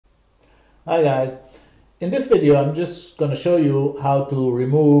Hi guys. In this video I'm just going to show you how to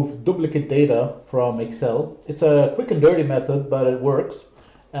remove duplicate data from Excel. It's a quick and dirty method, but it works.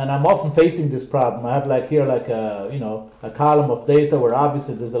 And I'm often facing this problem. I have like a column of data where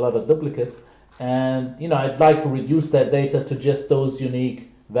obviously there's a lot of duplicates, and I'd like to reduce that data to just those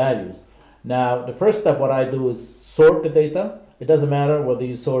unique values. Now the first step, what I do is sort the data. It doesn't matter whether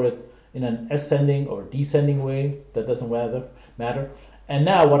you sort it in an ascending or descending way, that doesn't matter. And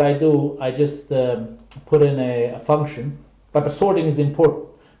now what I do, I just put in a function, but the sorting is important.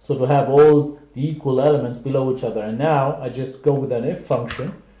 So to have all the equal elements below each other. And now I just go with an if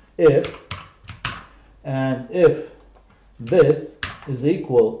function, if this is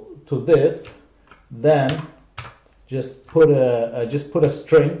equal to this, then just put a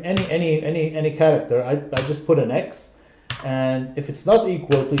string, any character. I just put an X, and if it's not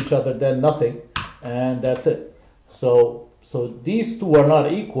equal to each other, then nothing, and that's it. So these two are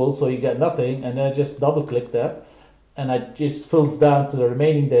not equal, so you get nothing, and I just double click that, and it just fills down to the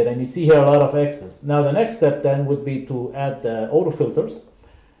remaining data, and you see here a lot of X's. Now the next step then would be to add the AutoFilters,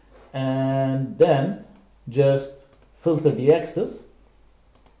 and then just filter the X's.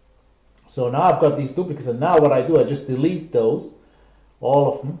 So now I've got these duplicates, and now what I do, I just delete those,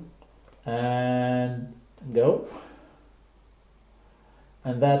 all of them, and go,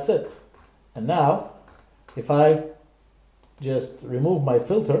 and that's it. And now if I just remove my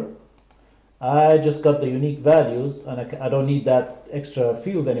filter, I just got the unique values, and I don't need that extra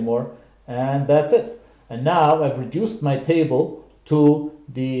field anymore, and that's it. And now I've reduced my table to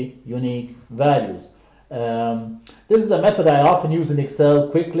the unique values. This is a method I often use in Excel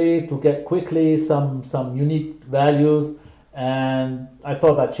quickly to get some unique values, and I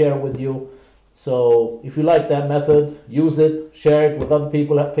thought I'd share it with you. So if you like that method, use it, share it with other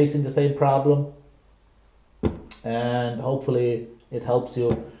people facing the same problem, and hopefully it helps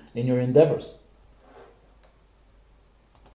you in your endeavors.